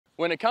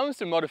When it comes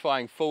to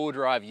modifying four-wheel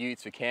drive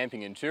utes for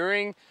camping and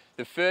touring,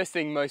 the first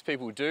thing most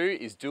people do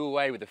is do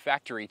away with the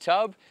factory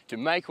tub to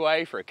make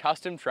way for a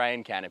custom tray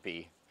and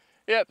canopy.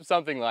 Yep,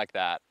 something like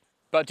that.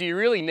 But do you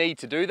really need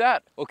to do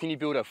that, or can you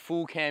build a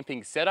full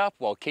camping setup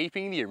while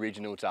keeping the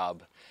original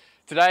tub?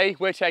 Today,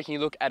 we're taking a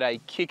look at a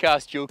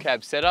kick-ass dual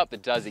cab setup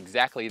that does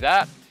exactly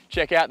that.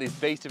 Check out this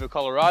beast of a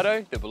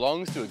Colorado that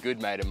belongs to a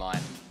good mate of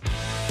mine.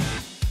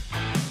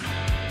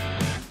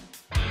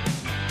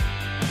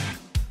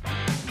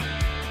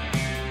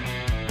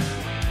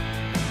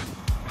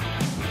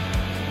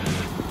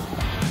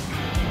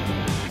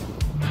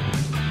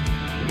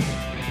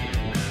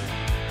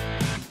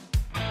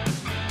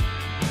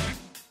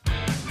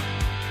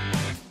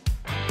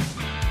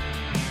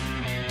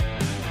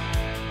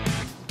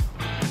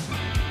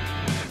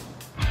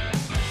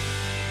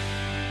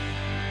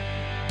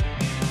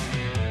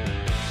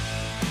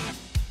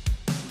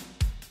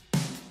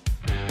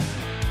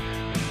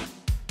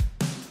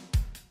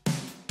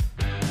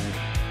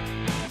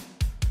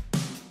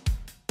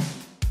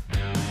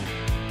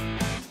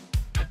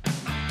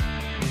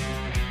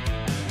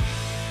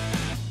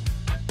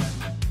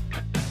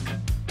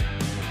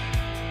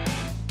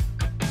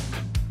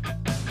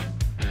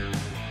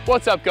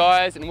 What's up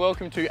guys, and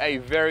welcome to a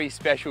very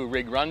special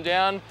rig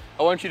rundown.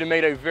 I want you to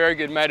meet a very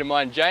good mate of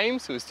mine,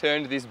 James, who has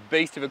turned this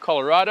beast of a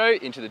Colorado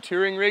into the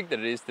touring rig that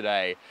it is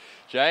today.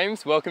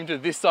 James, welcome to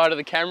this side of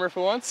the camera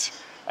for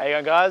once. How you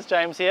going guys,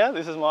 James here.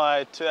 This is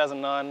my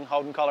 2009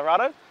 Holden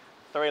Colorado,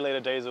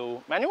 3-litre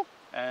diesel manual,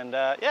 and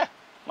yeah,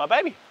 my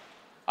baby.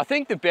 I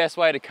think the best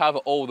way to cover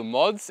all the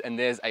mods, and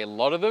there's a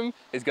lot of them,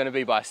 is going to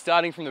be by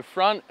starting from the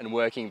front and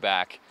working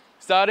back.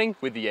 Starting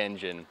with the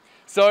engine.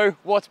 So,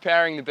 what's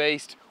powering the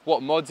beast?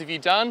 What mods have you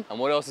done, and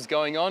what else is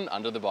going on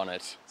under the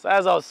bonnet? So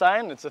as I was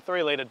saying, it's a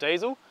 3-litre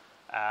diesel.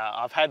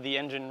 I've had the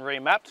engine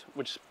remapped,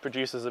 which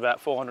produces about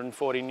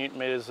 440 newton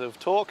meters of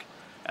torque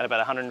and about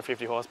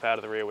 150 horsepower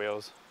to the rear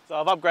wheels. So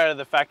I've upgraded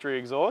the factory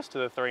exhaust to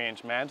the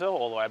 3-inch mantle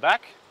all the way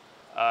back.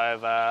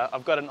 I've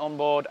got an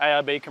onboard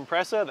ARB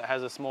compressor that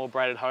has a small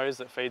braided hose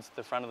that feeds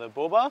the front of the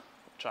bull bar,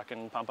 which I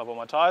can pump up all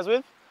my tyres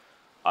with.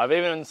 I've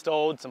even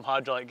installed some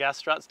hydraulic gas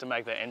struts to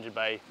make the engine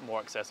bay more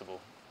accessible.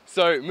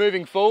 So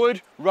moving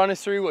forward, run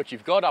us through what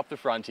you've got up the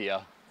front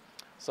here.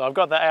 So I've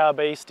got the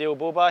ARB steel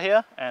bull bar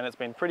here, and it's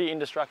been pretty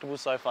indestructible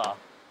so far.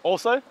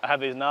 Also, I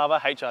have these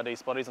Nava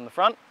HRD spotties on the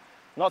front.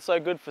 Not so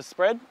good for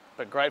spread,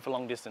 but great for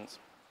long distance.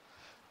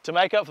 To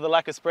make up for the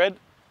lack of spread,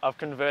 I've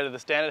converted the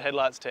standard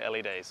headlights to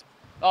LEDs.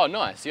 Oh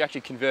nice, you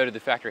actually converted the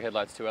factory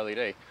headlights to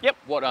LED. Yep.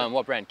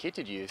 What brand kit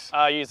did you use?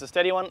 I used the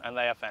Steady one, and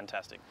they are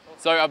fantastic.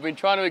 So I've been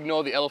trying to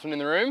ignore the elephant in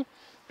the room,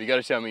 but you got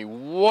to tell me,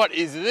 what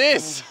is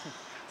this?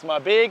 It's my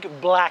big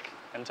black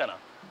antenna.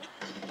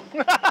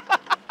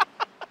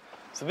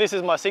 So this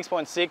is my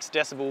 6.6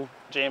 decibel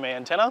GME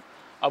antenna.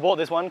 I bought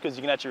this one because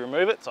you can actually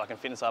remove it so I can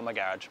fit inside my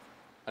garage.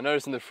 I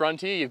noticed in the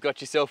front here you've got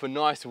yourself a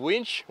nice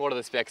winch. What are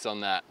the specs on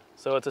that?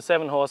 So it's a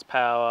 7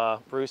 horsepower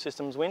Brew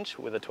Systems winch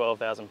with a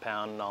 12,000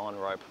 pound nylon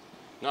rope.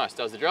 Nice,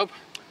 does the job?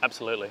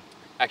 Absolutely.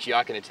 Actually,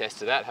 I can attest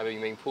to that, having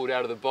been pulled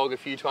out of the bog a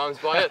few times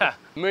by it.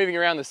 Moving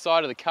around the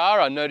side of the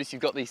car, I noticed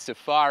you've got the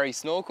Safari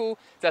snorkel.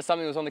 Is that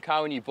something that was on the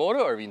car when you bought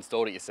it, or have you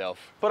installed it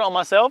yourself? Put it on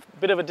myself.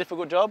 Bit of a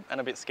difficult job and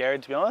a bit scary,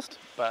 to be honest,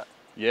 but...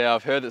 Yeah,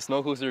 I've heard that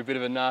snorkels are a bit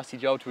of a nasty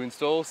job to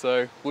install,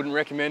 so wouldn't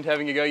recommend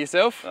having a go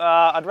yourself.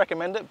 I'd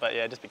recommend it, but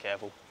yeah, just be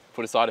careful.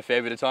 Put aside a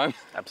fair bit of time.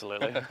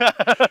 Absolutely.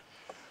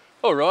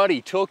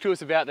 Alrighty, talk to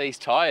us about these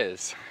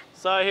tyres.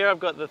 So here I've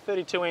got the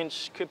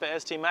 32-inch Cooper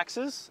ST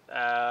Maxes.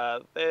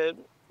 They're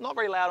not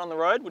very loud on the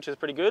road, which is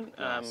pretty good.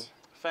 Nice.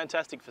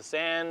 Fantastic for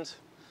sand.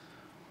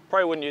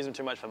 Probably wouldn't use them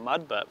too much for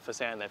mud, but for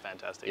sand they're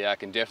fantastic. Yeah, I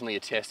can definitely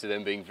attest to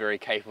them being very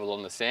capable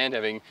on the sand,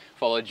 having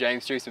followed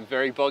James through some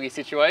very boggy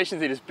situations.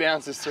 He just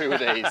bounces through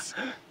with ease.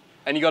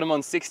 And you got them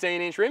on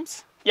 16-inch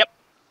rims? Yep.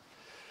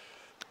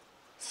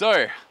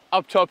 So,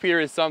 up top here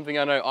is something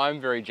I know I'm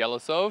very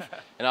jealous of,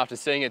 and after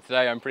seeing it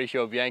today, I'm pretty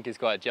sure Bianca's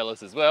quite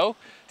jealous as well.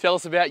 Tell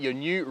us about your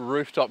new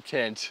rooftop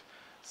tent.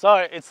 So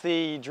it's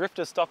the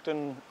Drifter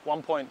Stockton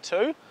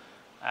 1.2,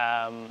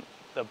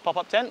 the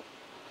pop-up tent.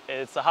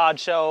 It's a hard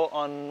shell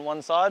on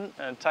one side,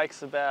 and it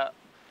takes about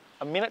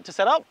a minute to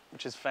set up,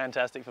 which is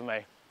fantastic for me.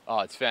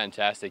 Oh, it's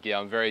fantastic. Yeah,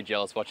 I'm very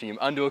jealous watching him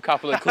undo a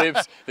couple of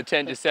clips. The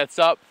tent just sets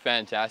up.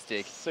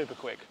 Fantastic. Super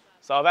quick.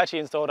 So I've actually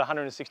installed a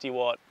 160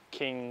 watt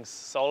King's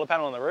solar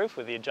panel on the roof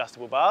with the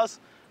adjustable bars,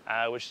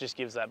 which just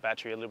gives that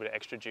battery a little bit of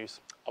extra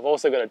juice. I've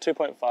also got a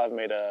 2.5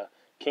 metre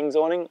King's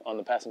awning on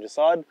the passenger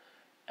side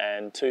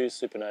and 2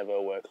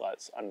 Supernova work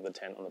lights under the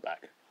tent on the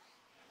back.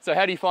 So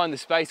how do you find the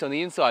space on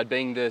the inside,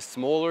 being the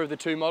smaller of the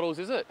two models,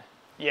 is it?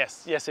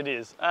 Yes, it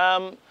is.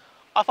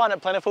 I find it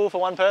plentiful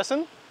for one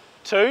person.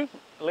 2,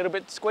 a little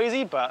bit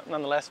squeezy, but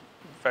nonetheless,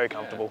 very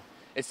comfortable.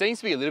 Yeah. It seems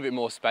to be a little bit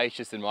more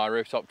spacious than my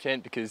rooftop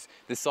tent because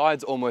the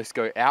sides almost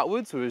go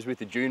outwards, whereas with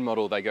the Dune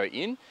model they go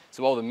in.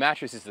 So while the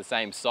mattress is the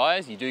same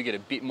size, you do get a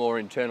bit more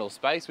internal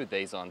space with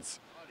these ones.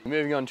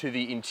 Moving on to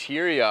the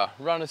interior,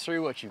 run us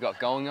through what you've got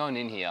going on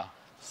in here.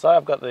 So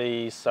I've got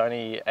the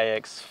Sony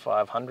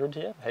AX500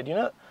 here, head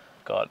unit.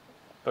 Got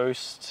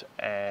boost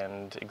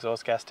and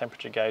exhaust gas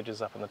temperature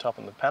gauges up on the top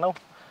of the panel.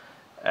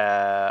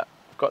 I've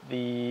got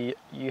the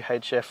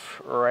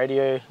UHF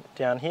radio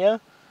down here,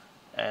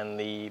 and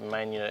the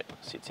main unit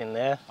sits in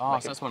there. Oh,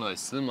 so that's one of those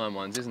slimline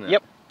ones, isn't it?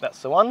 Yep,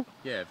 that's the one.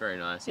 Yeah, very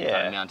nice. Yeah. You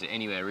can't mount it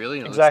anywhere really,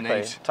 and Exactly, it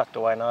looks neat. tucked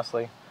away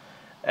nicely.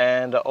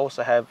 And I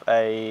also have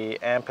a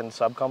amp and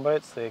sub combo.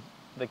 It's the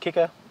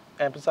kicker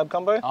amp and sub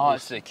combo. Oh,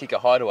 it's a kicker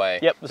hideaway.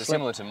 Yep. So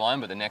similar to mine,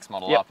 but the next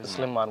model yep, up, the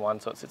isn't it? slimline one,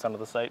 so it sits under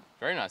the seat.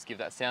 Very nice, give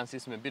that sound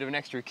system a bit of an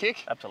extra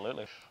kick.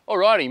 Absolutely.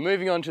 Alrighty,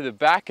 moving on to the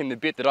back and the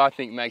bit that I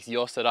think makes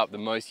your setup the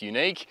most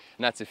unique,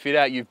 and that's the fit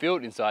out you've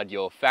built inside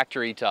your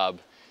factory tub.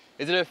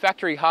 Is it a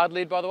factory hard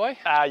lid, by the way?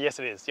 Yes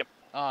it is, yep.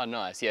 Oh,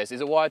 nice, yes. Is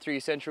it wired through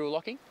your central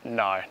locking?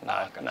 No,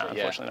 Gotcha,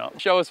 unfortunately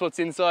not. Show us what's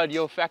inside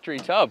your factory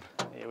tub.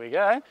 Here we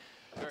go.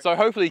 So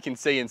hopefully you can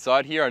see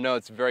inside here. I know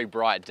it's a very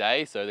bright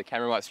day, so the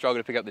camera might struggle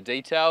to pick up the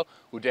detail.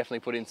 We'll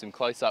definitely put in some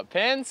close-up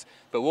pans,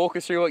 but walk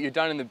us through what you've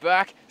done in the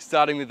back,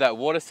 starting with that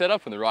water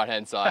setup on the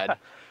right-hand side.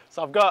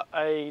 So I've got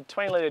a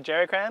 20-litre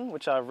jerry can,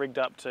 which I've rigged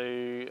up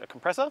to a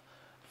compressor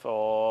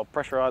for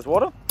pressurised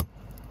water.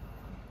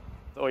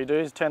 All you do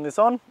is turn this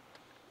on,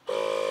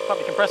 pump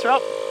your compressor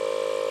up.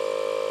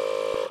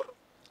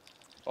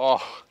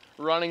 Oh,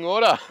 running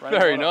water.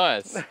 Very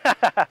nice.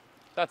 nice.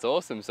 That's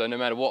awesome. So no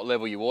matter what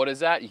level your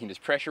water's at, you can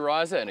just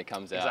pressurize it and it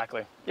comes out.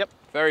 Exactly. Yep.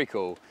 Very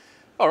cool.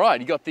 All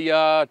right, you got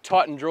the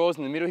Titan drawers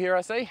in the middle here,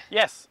 I see.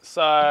 Yes.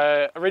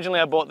 So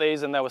originally I bought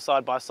these and they were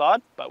side by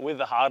side, but with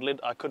the hard lid,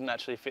 I couldn't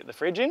actually fit the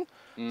fridge in.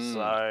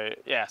 So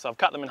yeah, so I've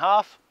cut them in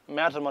half,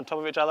 mounted them on top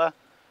of each other,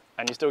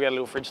 and you still get a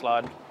little fridge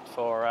slide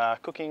for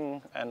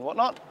cooking and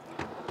whatnot,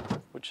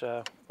 which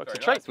works a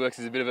treat. Nice. Works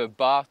as a bit of a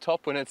bar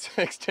top when it's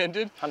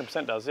extended.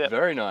 100% does, yeah.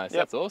 Very nice. Yep.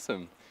 That's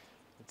awesome.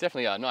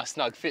 Definitely a nice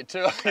snug fit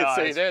too. I can Oh,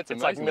 see there. It's like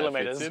amazing.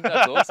 millimetres.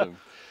 That's awesome.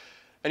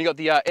 And you got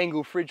the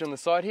Engel fridge on the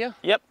side here.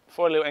 Yep,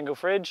 40 Engel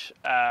fridge.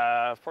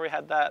 I've probably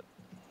had that,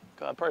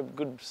 probably a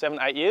good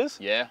 7-8 years.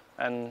 Yeah.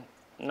 And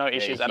no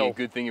issues you at hear all.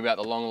 Good things about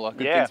the long life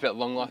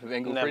of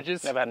Engel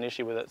fridges. Never had an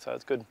issue with it, so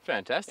it's good.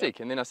 Fantastic.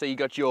 Yep. And then I see you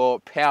got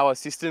your power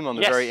system on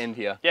the very end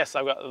here. Yes,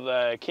 I've got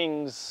the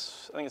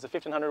King's, I think it's a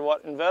 1500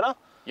 watt inverter.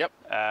 Yep.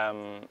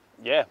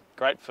 Yeah,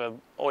 great for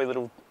all your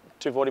little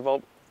 240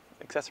 volt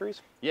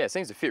accessories. Yeah, it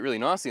seems to fit really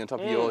nicely on top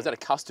of your, is that a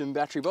custom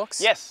battery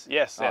box? Yes.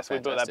 Oh, We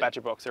built that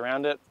battery box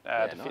around it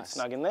to fit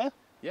snug in there.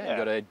 Yeah,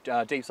 you've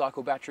got a deep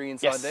cycle battery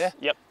inside there.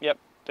 Yep.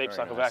 Deep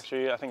cycle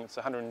battery, I think it's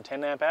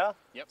 110 amp hour.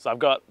 Yep. So I've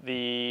got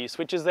the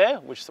switches there,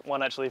 which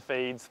one actually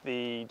feeds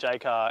the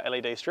J-Car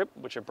LED strip,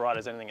 which are bright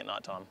as anything at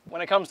night time.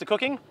 When it comes to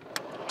cooking,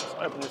 just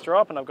open this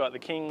drawer up and I've got the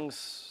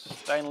King's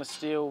stainless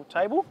steel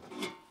table,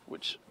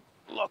 which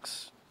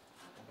locks.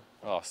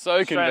 Oh,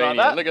 so convenient.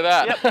 Like Look at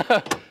that.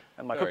 Yep.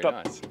 And my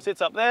cooktop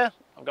sits up there.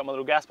 I've got my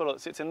little gas bottle that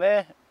sits in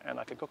there, and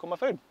I can cook all my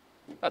food.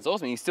 That's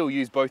awesome. You still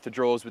use both the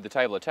drawers with the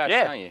table attached,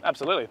 can't you? Yeah,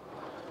 absolutely.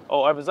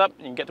 All opens up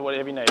and you can get to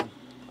whatever you need.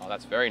 Oh,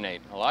 that's very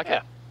neat. I like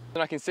it.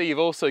 And I can see you've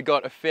also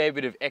got a fair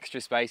bit of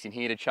extra space in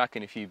here to chuck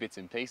in a few bits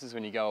and pieces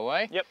when you go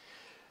away. Yep.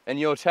 And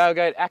your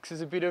tailgate acts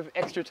as a bit of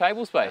extra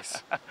table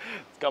space.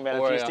 It's got me out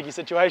of a few sticky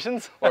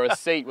situations. Or a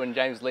seat when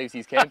James leaves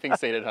his camping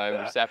seat at home,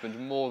 which has happened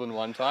more than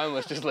one time.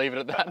 Let's just leave it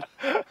at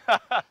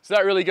that. So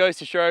that really goes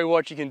to show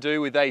what you can do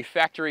with a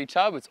factory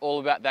tub. It's all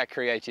about that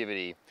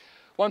creativity.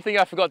 One thing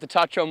I forgot to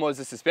touch on was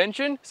the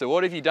suspension. So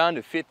what have you done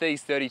to fit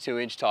these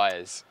 32-inch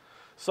tyres?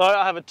 So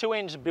I have a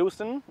 2-inch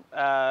Bilston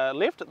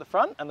lift at the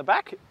front and the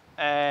back,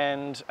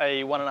 and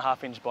a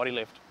 1.5-inch body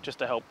lift just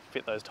to help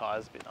fit those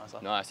tyres a bit nicer.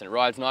 Nice, and it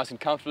rides nice and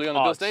comfortably on the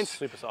Bilsteins. It's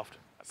super soft.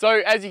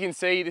 So as you can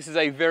see, this is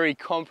a very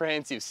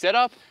comprehensive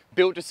setup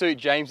built to suit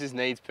James's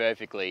needs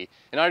perfectly.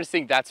 And I just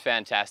think that's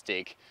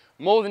fantastic.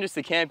 More than just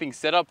a camping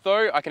setup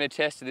though, I can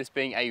attest to this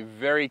being a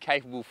very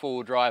capable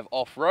four-wheel drive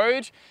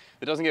off-road.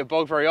 It doesn't get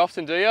bogged very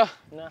often, do you?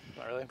 No,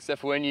 not really. Except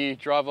for when you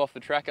drive off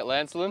the track at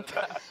Lancelin.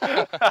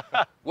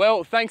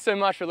 Well, thanks so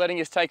much for letting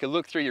us take a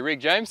look through your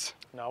rig, James.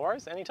 No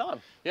worries,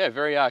 anytime. Yeah,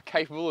 very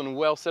capable and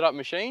well set up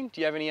machine.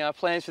 Do you have any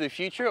plans for the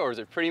future, or is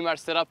it pretty much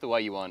set up the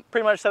way you want?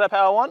 Pretty much set up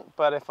how I want,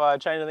 but if I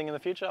change anything in the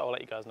future, I'll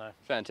let you guys know.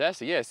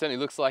 Fantastic, yeah, it certainly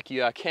looks like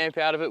you camp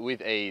out of it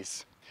with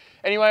ease.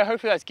 Anyway,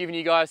 hopefully that's given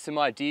you guys some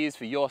ideas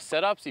for your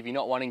setups if you're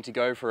not wanting to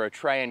go for a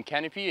tray and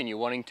canopy and you're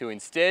wanting to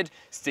instead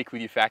stick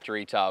with your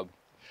factory tub.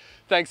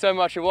 Thanks so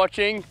much for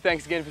watching,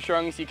 thanks again for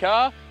showing us your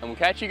car, and we'll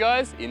catch you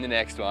guys in the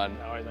next one.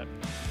 No worries, mate.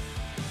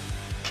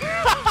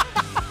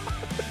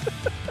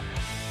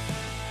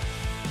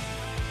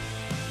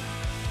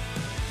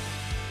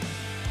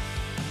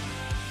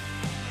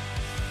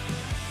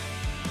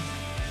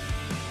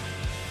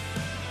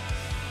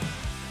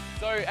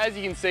 So as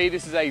you can see,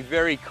 this is a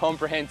very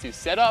comprehensive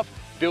setup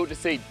built to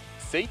suit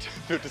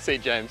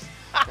James.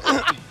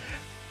 Oh,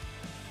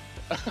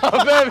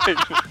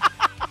 perfect.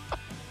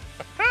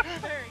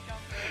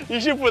 You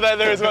should put that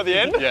there as well at the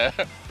end. Yeah,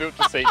 built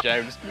to suit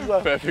James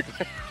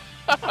perfectly.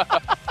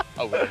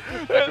 Oh, well,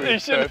 that could be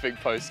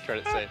perfect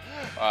post-credit scene.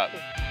 All right.